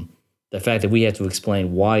 The fact that we have to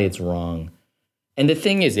explain why it's wrong. And the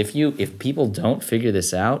thing is, if people don't figure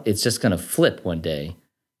this out, it's just going to flip one day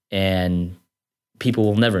and people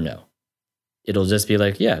will never know. It'll just be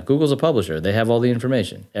like, yeah, Google's a publisher. They have all the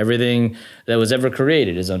information. Everything that was ever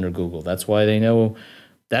created is under Google. That's why they know.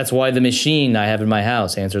 That's why the machine I have in my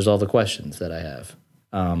house answers all the questions that I have.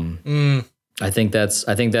 I think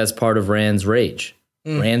that's part of Rand's rage.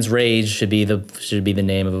 Rand's rage should be the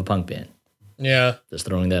name of a punk band. Yeah. Just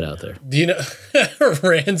throwing that out there. Do you know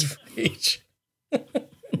Rand's rage?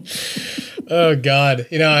 Oh God.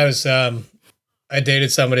 You know, I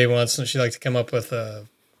dated somebody once and she liked to come up with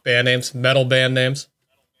band names, metal band names,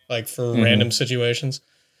 like for random situations.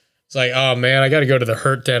 It's like, oh man, I got to go to the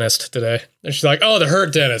Hurt Dentist today. And she's like, oh, the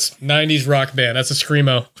Hurt Dentist, 90s rock band. That's a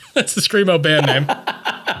Screamo. That's the Screamo band name.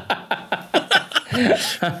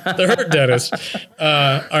 The Hurt Dentist.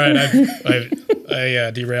 All right,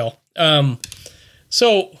 I derail.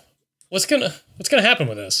 So what's gonna happen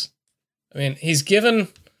with this? I mean, he's given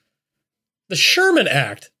the Sherman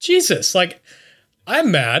Act. Jesus, like, I'm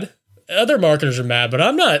mad. Other marketers are mad, but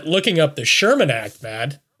I'm not looking up the Sherman Act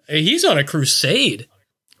mad. He's on a crusade.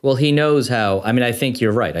 Well, he knows how. I mean, I think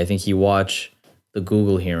you're right. I think he watched the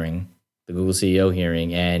Google hearing, the Google CEO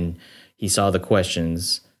hearing, and he saw the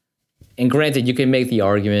questions. And granted, you can make the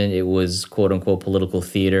argument it was quote unquote political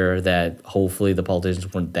theater, that hopefully the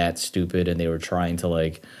politicians weren't that stupid and they were trying to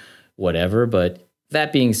like whatever. But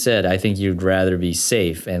that being said, I think you'd rather be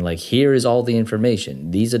safe and like, here is all the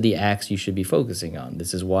information. These are the acts you should be focusing on.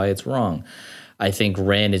 This is why it's wrong. I think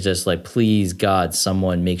Rand is just like, please God,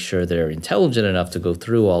 someone make sure they're intelligent enough to go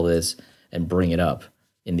through all this and bring it up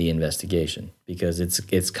in the investigation, because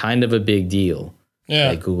it's kind of a big deal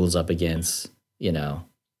that Google's up against, you know,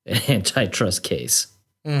 an antitrust case.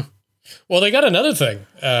 Well, they got another thing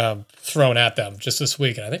thrown at them just this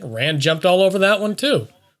week, and I think Rand jumped all over that one too.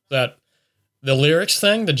 That the lyrics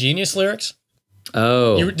thing, the Genius lyrics.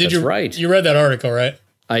 Oh, that's right. You read that article, right?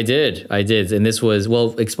 I did. And this was,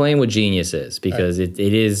 well, explain what Genius is, because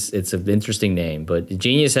it's an interesting name, but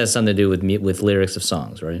Genius has something to do with lyrics of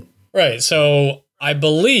songs, right? Right. So I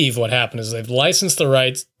believe what happened is they've licensed the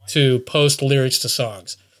rights to post lyrics to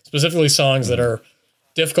songs, specifically songs that are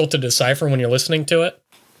difficult to decipher when you're listening to it.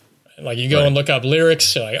 Like you go and look up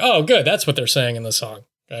lyrics, you're like, oh, good, that's what they're saying in the song.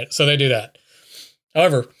 Right. So they do that.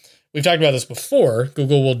 However, we've talked about this before.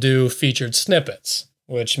 Google will do featured snippets,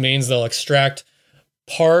 which means they'll extract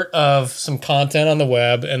part of some content on the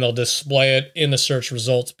web and they'll display it in the search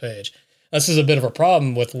results page. This is a bit of a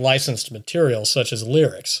problem with licensed material such as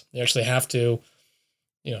lyrics. You actually have to,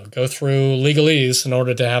 go through legalese in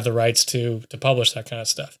order to have the rights to publish that kind of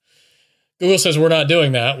stuff. Google says we're not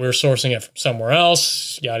doing that. We're sourcing it from somewhere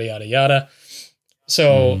else, yada, yada, yada.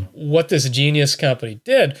 So what this Genius company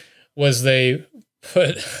did was they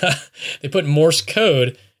put Morse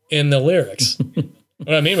code in the lyrics.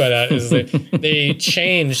 What I mean by that is they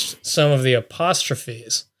changed some of the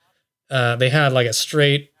apostrophes. They had like a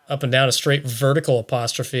straight up and down, a straight vertical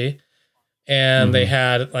apostrophe, and they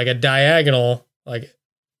had like a diagonal, like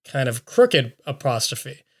kind of crooked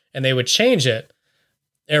apostrophe, and they would change it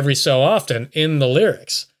every so often in the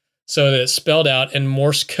lyrics so that it's spelled out in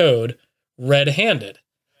Morse code red-handed.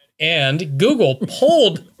 And Google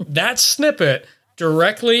pulled that snippet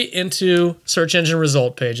directly into search engine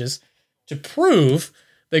result pages to prove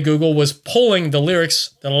that Google was pulling the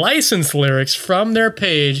lyrics, the licensed lyrics from their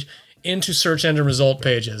page into search engine result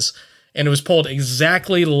pages. And it was pulled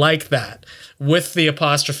exactly like that with the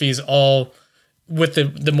apostrophes all with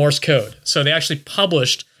the Morse code. So they actually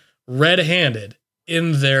published red-handed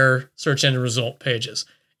in their search engine result pages.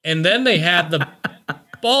 And then they had the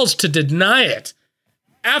balls to deny it.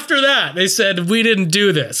 After that, they said, we didn't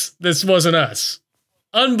do this. This wasn't us.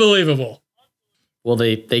 Unbelievable. Well,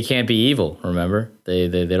 they can't be evil. Remember, they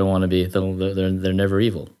don't want to be. They're never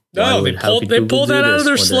evil. No, they pulled that out of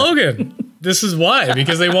their slogan. This is why,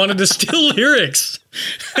 because they wanted to steal lyrics.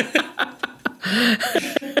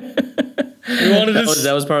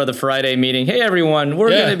 That was part of the Friday meeting. Hey, everyone, we're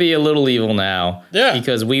going to be a little evil now. Yeah.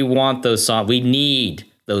 Because we want those songs. We need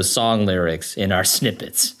those song lyrics in our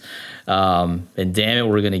snippets. And damn it,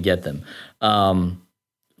 we're going to get them.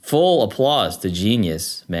 Full applause to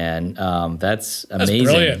Genius, man. That's amazing.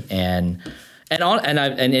 Brilliant. And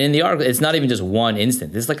in the article, it's not even just one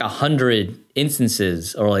instance. There's like 100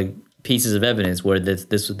 instances or like pieces of evidence where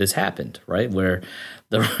this happened, right? Where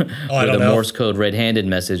the Morse code red-handed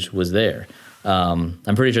message was there. I'm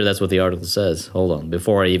pretty sure that's what the article says. Hold on,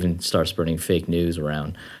 before I even start spreading fake news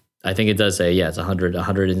around, I think it does say it's 100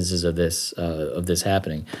 instances of this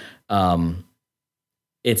happening.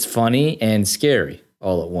 It's funny and scary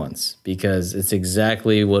all at once because it's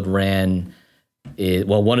exactly what Rand.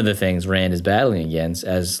 One of the things Rand is battling against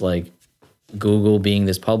as like Google being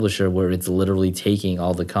this publisher where it's literally taking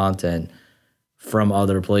all the content from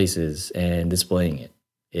other places and displaying it.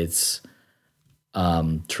 It's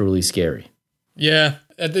truly scary. Yeah.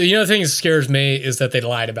 The thing that scares me is that they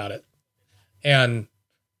lied about it. And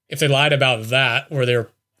if they lied about that, where they're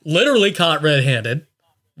literally caught red-handed,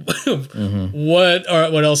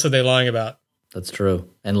 what else are they lying about? That's true.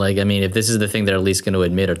 And like, I mean, if this is the thing they're at least going to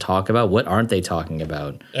admit or talk about, what aren't they talking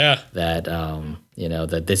about? Yeah. That,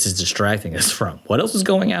 that this is distracting us from. What else is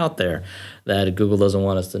going out there that Google doesn't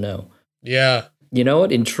want us to know? Yeah. You know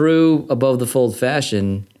what? In true above the fold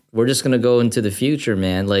fashion, we're just going to go into the future,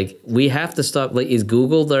 man. Like, we have to stop. Like, is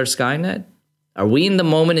Google their Skynet? Are we in the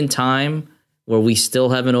moment in time where we still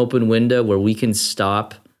have an open window where we can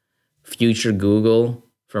stop future Google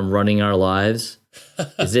from running our lives?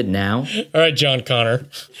 Is it now? All right, John Connor.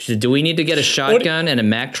 Do we need to get a shotgun and a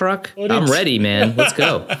Mack truck? I'm ready, man. Let's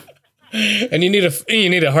go. And you need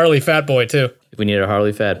a Harley Fat Boy too. We need a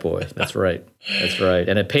Harley Fat Boy. That's right. That's right.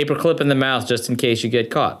 And a paper clip in the mouth just in case you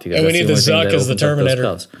get caught. And we need the Zuck as the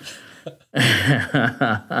Terminator.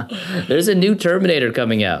 There's a new Terminator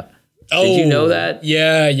coming out. Oh, did you know that?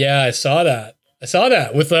 Yeah, I saw that.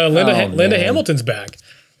 With Linda Hamilton's back.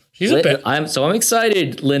 I'm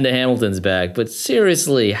excited Linda Hamilton's back, but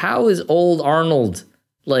seriously, how is old Arnold?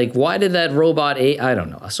 Like, why did that robot I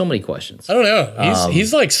don't know. So many questions. I don't know.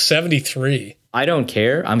 He's like 73. I don't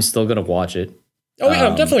care. I'm still going to watch it. Oh, yeah,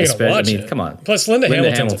 I'm definitely going to watch it. Come on. Plus, Linda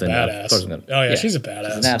Hamilton's a badass. Of course I'm gonna, she's a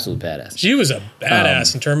badass. She's an absolute badass. She was a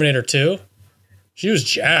badass in Terminator 2. She was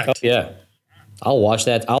jacked. Oh, yeah. I'll watch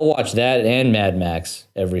that. I'll watch that and Mad Max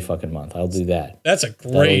every fucking month. I'll do that. That's a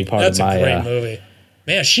great movie.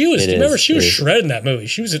 Man, she was shredded in that movie.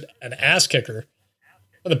 She was an ass kicker.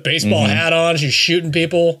 With a baseball hat on, she's shooting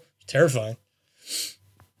people. Terrifying.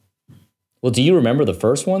 Well, do you remember the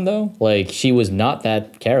first one, though? Like, she was not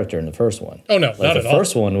that character in the first one. Oh, no, not at all. The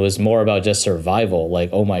first one was more about just survival. Like,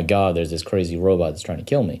 oh my God, there's this crazy robot that's trying to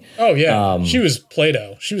kill me. Oh, yeah. She was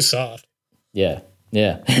Play-Doh. She was soft. Yeah.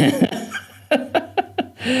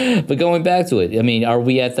 But going back to it, I mean, are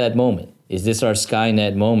we at that moment? Is this our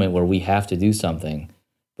Skynet moment where we have to do something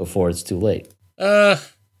before it's too late?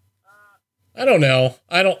 I don't know.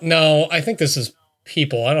 I think this is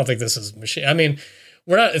people. I don't think this is machine. I mean,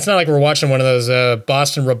 it's not like we're watching one of those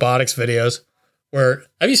Boston Robotics videos where,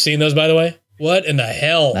 have you seen those, by the way? What in the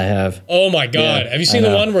hell? I have. Oh my God. Have you seen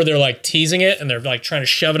the one where they're like teasing it and they're like trying to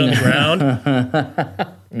shove it on the ground?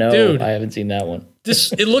 No, dude, I haven't seen that one.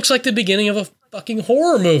 It looks like the beginning of a fucking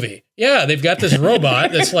horror movie. Yeah, they've got this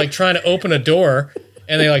robot that's like trying to open a door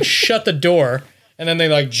and they like shut the door and then they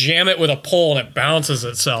like jam it with a pole and it bounces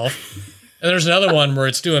itself. And there's another one where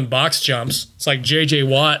it's doing box jumps. It's like J.J.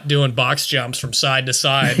 Watt doing box jumps from side to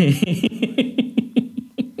side.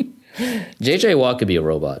 J.J. Watt could be a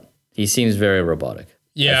robot. He seems very robotic.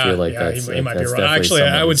 Yeah, I feel like he might be a robot. Actually,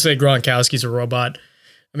 I would say Gronkowski's a robot.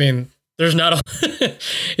 I mean, there's not a...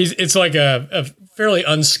 it's like a fairly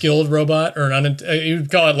unskilled robot, or you would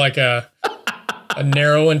call it like a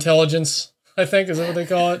narrow intelligence, I think, is that what they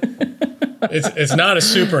call it? It's not a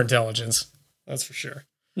super intelligence, that's for sure.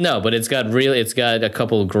 No, but it's got a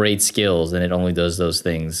couple of great skills, and it only does those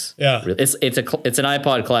things. Yeah, it's an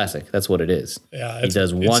iPod Classic. That's what it is. Yeah, it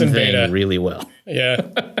does one thing really well. Yeah,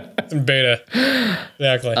 it's in beta.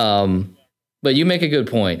 Exactly. But you make a good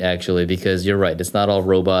point, actually, because you're right. It's not all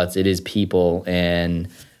robots. It is people, and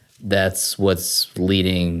that's what's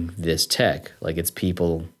leading this tech. Like, it's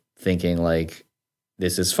people thinking like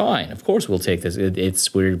this is fine. Of course, we'll take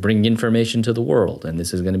this. We're bringing information to the world, and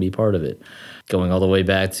this is going to be part of it. Going all the way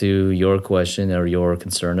back to your question or your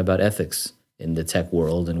concern about ethics in the tech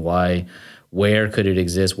world and where could it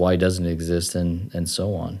exist, why doesn't it exist, and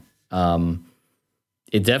so on.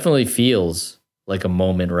 It definitely feels like a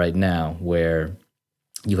moment right now where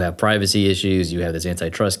you have privacy issues, you have this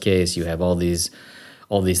antitrust case, you have all these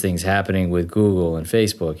things happening with Google and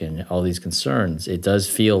Facebook and all these concerns. It does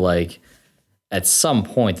feel like at some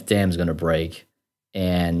point the dam's going to break,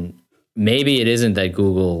 and maybe it isn't that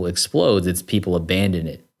Google explodes, it's people abandon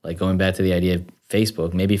it. Like going back to the idea of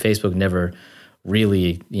Facebook, maybe Facebook never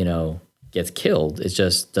really, gets killed. It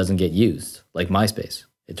just doesn't get used. Like MySpace.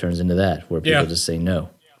 It turns into that where people just say no.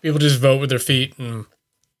 People just vote with their feet and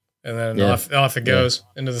then off it goes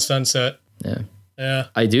into the sunset. Yeah. Yeah.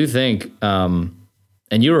 I do think, and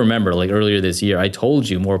you remember like earlier this year, I told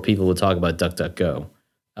you more people would talk about DuckDuckGo.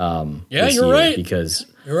 You're right. Because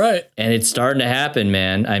you're right. And it's starting to happen,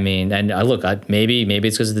 man. I mean, and maybe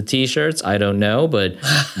it's because of the T-shirts. I don't know, but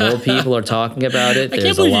more people are talking about it.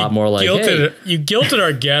 There's a lot more like, you guilted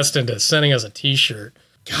our guest into sending us a T-shirt.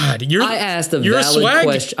 God, I asked a valid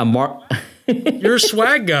question. You're a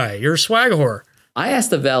swag guy. You're a swag whore. I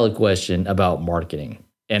asked a valid question about marketing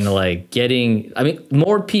and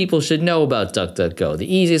more people should know about DuckDuckGo.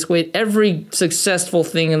 The easiest way, every successful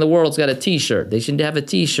thing in the world's got a T-shirt. They should have a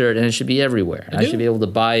T-shirt and it should be everywhere. I should be able to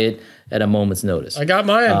buy it at a moment's notice. I got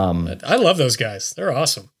mine. I love those guys. They're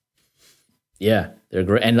awesome. Yeah, they're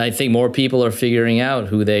great. And I think more people are figuring out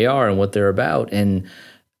who they are and what they're about. And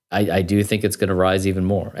I do think it's going to rise even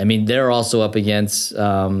more. I mean, they're also up against, they're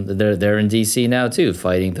in DC now too,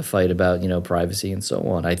 fighting the fight about, privacy and so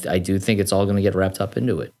on. I do think it's all going to get wrapped up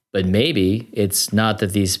into it. But maybe it's not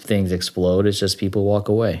that these things explode, it's just people walk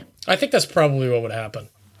away. I think that's probably what would happen.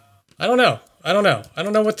 I don't know. I don't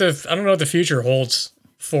know what the future holds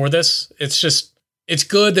for this. It's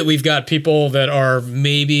good that we've got people that are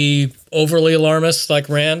maybe overly alarmist like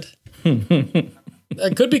Rand. I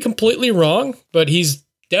could be completely wrong, but he's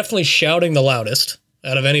definitely shouting the loudest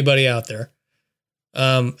out of anybody out there.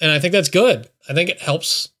 And I think that's good. I think it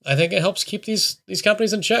helps keep these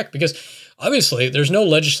companies in check because obviously there's no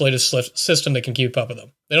legislative system that can keep up with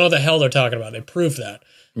them. They know what the hell they're talking about. They prove that.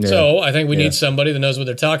 Yeah. So I think we need somebody that knows what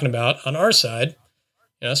they're talking about on our side,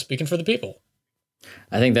 speaking for the people.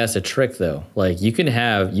 I think that's a trick though. Like you can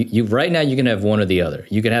have, you right now you can have one or the other.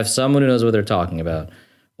 You can have someone who knows what they're talking about,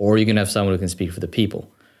 or you can have someone who can speak for the people.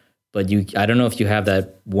 But I don't know if you have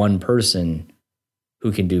that one person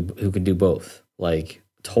who can do both. Like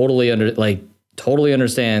totally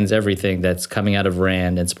understands everything that's coming out of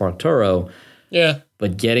Rand and SparkToro. Yeah.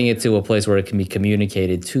 But getting it to a place where it can be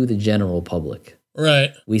communicated to the general public.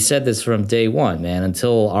 Right. We said this from day one, man.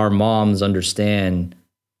 Until our moms understand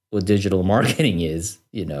what digital marketing is,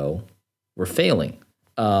 we're failing.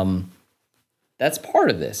 That's part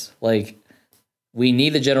of this. Like, we need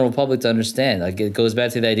the general public to understand. Like, it goes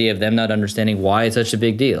back to the idea of them not understanding why it's such a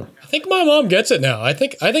big deal. I think my mom gets it now. I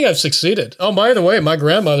think I've succeeded. Oh, by the way, my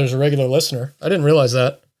grandmother's a regular listener. I didn't realize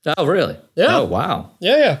that. Oh, really? Yeah. Oh, wow.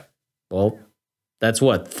 Yeah. Well, that's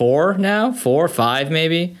what, 4 now? 4, 5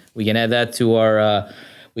 maybe? We can add that to our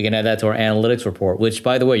analytics report, which,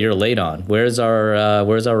 by the way, you're late on. Where's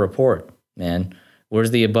our report, man?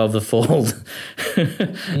 Where's the above the fold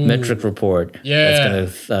metric report? Yeah.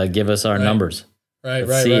 That's going to give us our numbers. Right.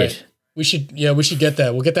 It. We should get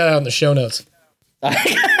that. We'll get that out in the show notes.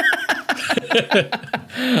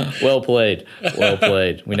 Well played.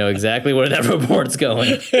 We know exactly where that report's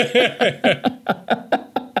going.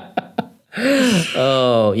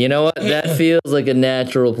 Oh, you know what? That feels like a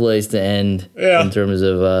natural place to end in terms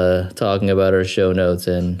of talking about our show notes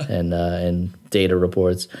and data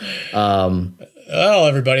reports. Well,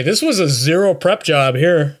 everybody, this was a zero prep job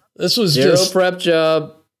here. This was zero prep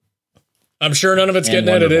job. I'm sure none of it's getting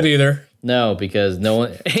edited either. No, because no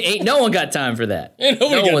one got time for that.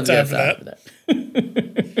 No one's got time for that.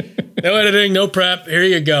 No editing, no prep. Here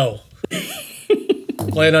you go.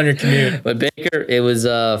 Play it on your commute. But Baker, it was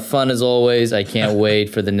fun as always. I can't wait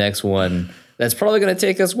for the next one. That's probably going to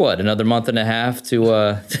take us another month and a half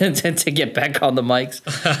to get back on the mics.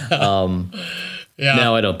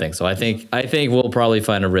 No, I don't think so. I think we'll probably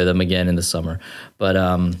find a rhythm again in the summer.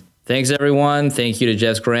 But thanks everyone. Thank you to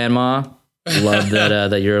Jeff's grandma. Love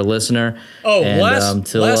that you're a listener. Oh, and,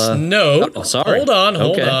 last note. Oh, sorry. Hold on.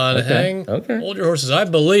 Okay. Hold your horses. I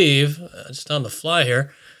believe, just on the fly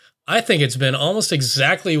here, I think it's been almost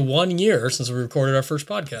exactly 1 year since we recorded our first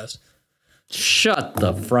podcast. Shut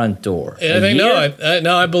the front door.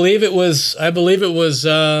 I believe it was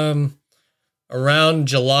around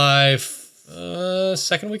July,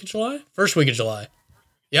 second week of July, first week of July.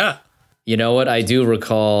 Yeah. You know what? I do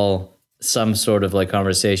recall some sort of like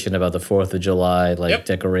conversation about the 4th of July, like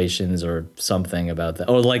decorations or something about that.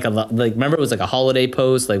 Or like remember it was like a holiday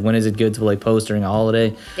post. Like, when is it good to like post during a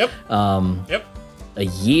holiday? Yep. A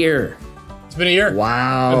year. It's been a year.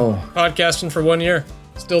 Wow. Been podcasting for 1 year.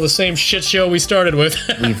 Still the same shit show we started with.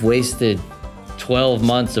 We've wasted 12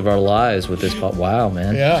 months of our lives with this. Wow,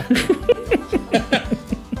 man. Yeah.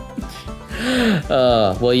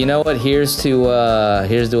 Well, you know what? Here's to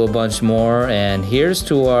a bunch more, and here's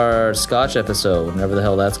to our Scotch episode, whenever the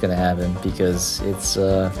hell that's going to happen, because it's.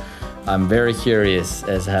 I'm very curious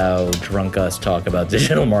as how drunk us talk about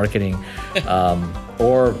digital marketing,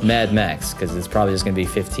 or Mad Max, because it's probably just going to be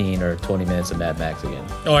 15 or 20 minutes of Mad Max again.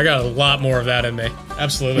 Oh, I got a lot more of that in me.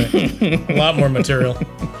 Absolutely, a lot more material.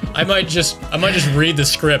 I might just read the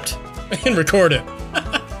script and record it.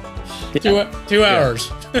 2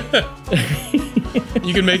 hours.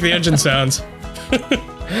 You can make the engine sounds.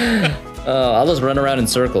 I'll just run around in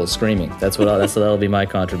circles screaming. That'll be my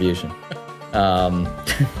contribution. All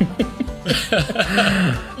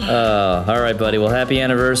right, buddy. Well, happy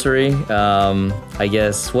anniversary. I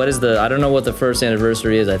guess I don't know what the first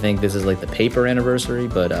anniversary is. I think this is like the paper anniversary,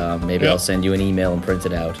 but maybe I'll send you an email and print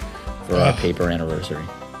it out for our paper anniversary.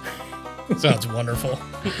 Sounds wonderful.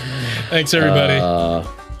 Thanks, everybody.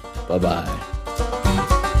 Bye-bye.